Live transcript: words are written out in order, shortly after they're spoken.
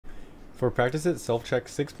For practice it self-check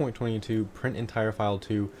 6.22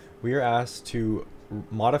 printEntireFile2, we are asked to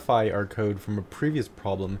modify our code from a previous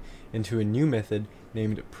problem into a new method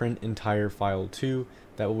named printEntireFile2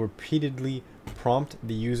 that will repeatedly prompt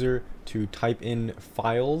the user to type in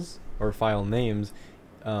files or file names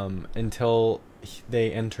until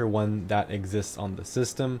they enter one that exists on the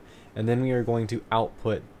system, and then we are going to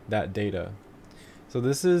output that data. So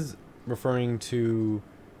this is referring to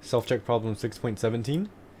self-check problem 6.17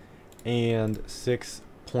 and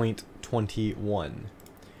 6.21.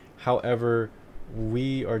 However,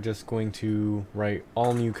 we are just going to write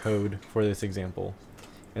all new code for this example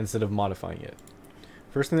instead of modifying it.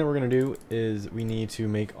 First thing that we're going to do is we need to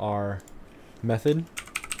make our method.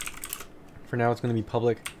 For now it's going to be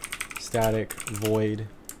public static void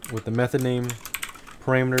with the method name,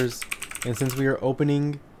 parameters, and since we are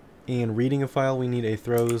opening and reading a file, we need a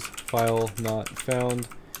throws file not found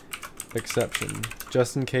exception,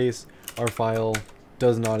 just in case our file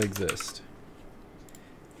does not exist.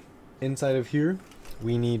 Inside of here,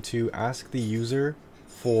 we need to ask the user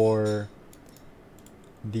for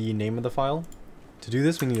the name of the file. To do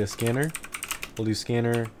this, we need a scanner. We'll do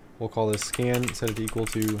scanner, we'll call this scan, set it to equal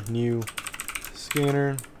to new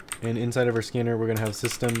scanner, and inside of our scanner, we're going to have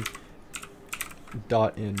system.in.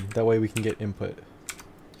 That way we can get input.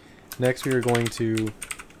 Next, we are going to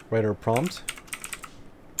write our prompt.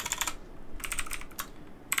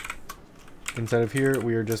 Inside of here,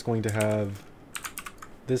 we are just going to have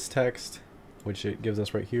this text, which it gives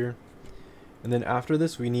us right here. And then after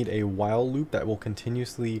this, we need a while loop that will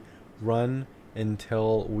continuously run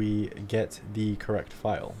until we get the correct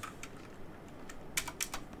file.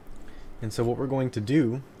 And so what we're going to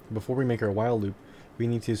do, before we make our while loop, we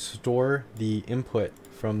need to store the input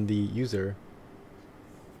from the user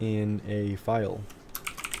in a file.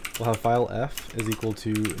 We'll have file f is equal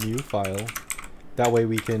to new file. That way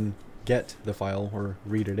we can get the file or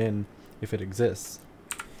read it in if it exists.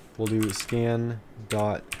 We'll do scan.has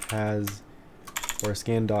or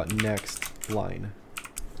scan.next line.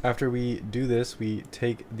 After we do this, we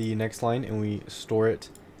take the next line and we store it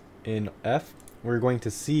in f. We're going to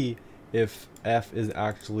see if f is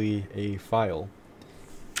actually a file.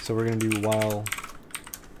 So we're going to do while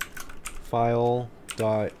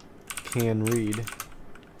file.canRead,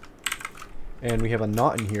 and we have a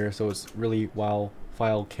not in here, so it's really while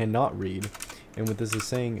file cannot read. And what this is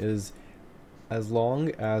saying is, as long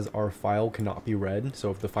as our file cannot be read, so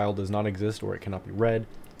if the file does not exist or it cannot be read,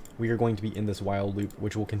 we are going to be in this while loop,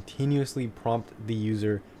 which will continuously prompt the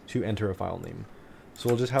user to enter a file name. So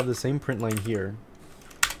we'll just have the same print line here,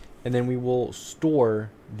 and then we will store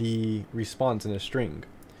the response in a string.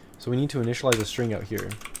 So we need to initialize a string out here.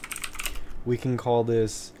 We can call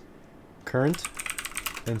this current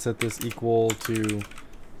and set this equal to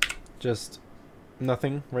just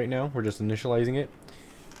nothing right now. We're just initializing it.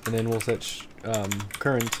 And then we'll set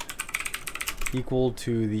current equal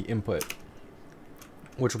to the input,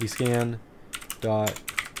 which will be scan dot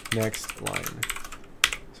next line.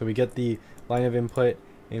 So we get the line of input,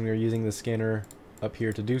 and we're using the scanner up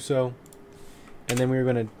here to do so. And then we're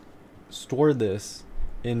going to store this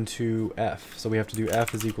into f. So we have to do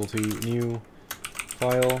f is equal to new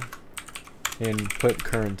file and put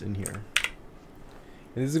current in here.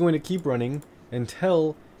 And this is going to keep running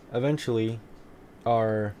until eventually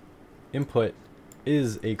our input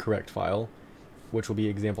is a correct file, which will be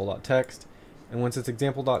example.txt. And once it's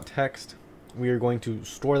example.txt, we are going to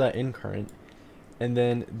store that in current, and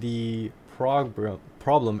then the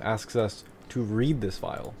problem asks us to read this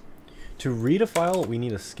file. To read a file, we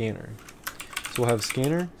need a scanner. So we'll have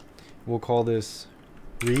scanner, we'll call this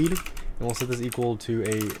read, and we'll set this equal to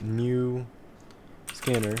a new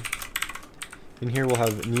scanner. In here we'll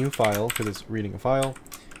have new file, because it's reading a file,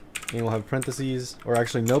 and we'll have parentheses, or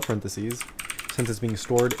actually no parentheses, since it's being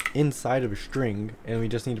stored inside of a string, and we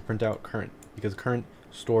just need to print out current, because current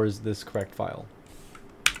stores this correct file.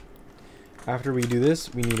 After we do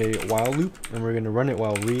this, we need a while loop, and we're going to run it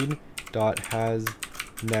while read dot has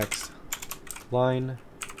next line.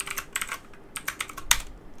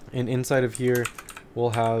 And inside of here, we'll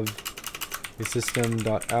have a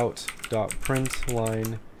system.out.print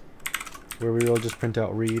line, where we will just print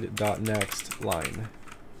out read.next line.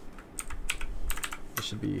 It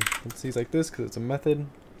should be parentheses like this because it's a method.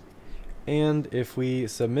 And if we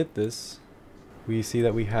submit this, we see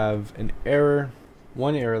that we have an error.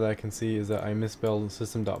 One error that I can see is that I misspelled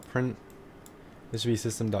system.print. This should be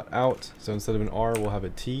system.out, so instead of an R, we'll have a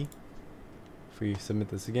T. If we submit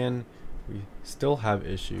this again, we still have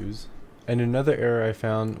issues. And another error I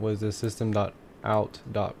found was the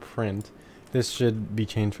system.out.print. This should be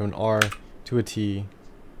changed from an R to a T.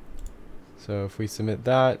 So if we submit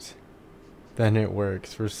that, then it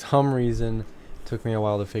works. For some reason, it took me a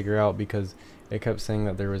while to figure out because it kept saying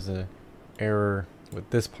that there was a error with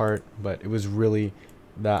this part, but it was really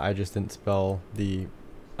that I just didn't spell the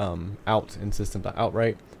out in system.out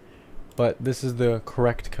right. But this is the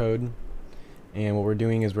correct code, and what we're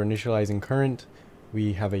doing is we're initializing current.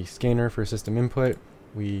 We have a scanner for system input.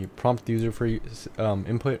 We prompt the user for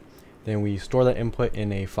input. Then we store that input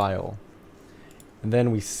in a file. And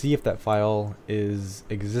then we see if that file is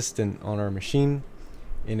existent on our machine.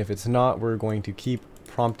 And if it's not, we're going to keep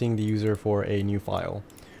prompting the user for a new file.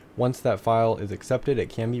 Once that file is accepted, it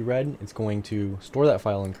can be read. It's going to store that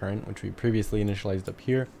file in current, which we previously initialized up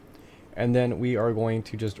here. And then we are going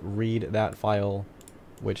to just read that file,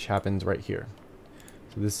 which happens right here.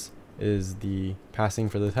 So this is the passing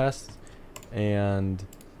for the test, and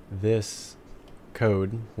this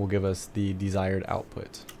code will give us the desired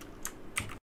output.